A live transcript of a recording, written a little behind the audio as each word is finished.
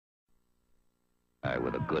guy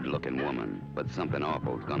with a good-looking woman, but something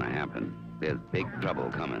awful's gonna happen. There's big trouble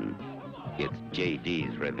coming. It's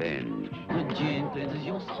JD's Revenge. The gin cleanses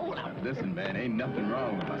your soul out. Listen, man, ain't nothing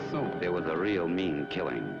wrong with my soul. There was a real mean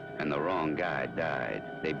killing, and the wrong guy died.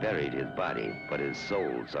 They buried his body, but his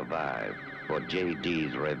soul survived. For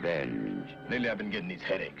JD's Revenge. Lately, I've been getting these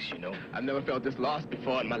headaches, you know. I've never felt this lost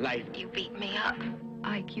before in my life. You beat me up.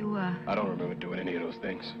 I don't remember doing any of those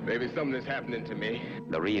things. Maybe something is happening to me.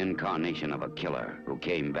 The reincarnation of a killer who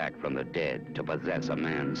came back from the dead to possess a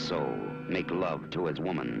man's soul, make love to his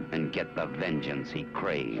woman, and get the vengeance he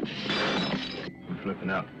craved. I'm flipping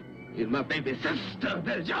out. He's my baby sister,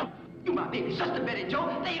 Betty Joe. You my baby sister, Betty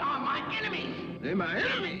Joe. They are my enemies. They're my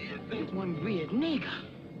enemies. There's one weird nigger.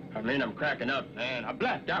 I mean, I'm cracking up, man. I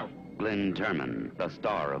blacked out. Glynn Turman, the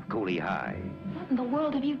star of Cooley High. What in the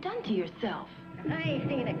world have you done to yourself? I ain't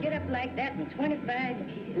seen a get up like that in 25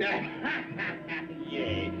 years.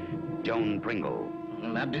 Yeah. Joan Pringle.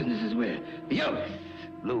 My business is with Theodis.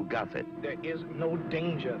 Lou Gossett. There is no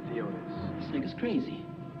danger, Theodis. This nigga's crazy.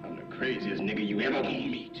 I'm the craziest nigga you ever gonna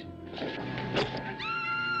meet.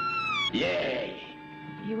 Yeah.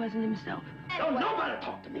 He wasn't himself. Don't nobody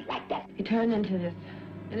talk to me like that. He turned into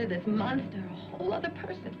this monster, a whole other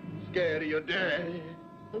person. Scared of your daddy.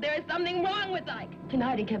 There is something wrong with Ike.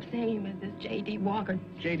 Tonight he kept saying he was this J.D. Walker.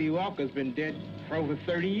 J.D. Walker's been dead for over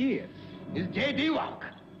 30 years. It's J.D.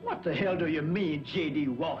 Walker. What the hell do you mean J.D.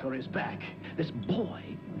 Walker is back? This boy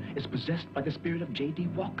is possessed by the spirit of J.D.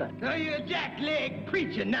 Walker. So you're a jackleg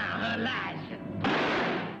preacher now, huh,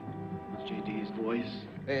 Elijah? It's J.D.'s voice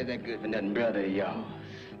Where's that good-for-nothing brother of yours?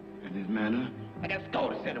 and his manner. I got to go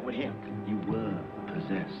to settle with him. You were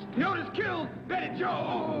possessed. Theodis killed Betty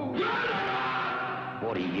Joe.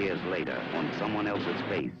 40 years later, on someone else's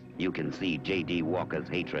face, you can see J.D. Walker's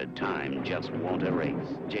hatred time just won't erase.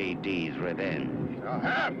 JD's Revenge. I'll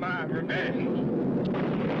have my revenge.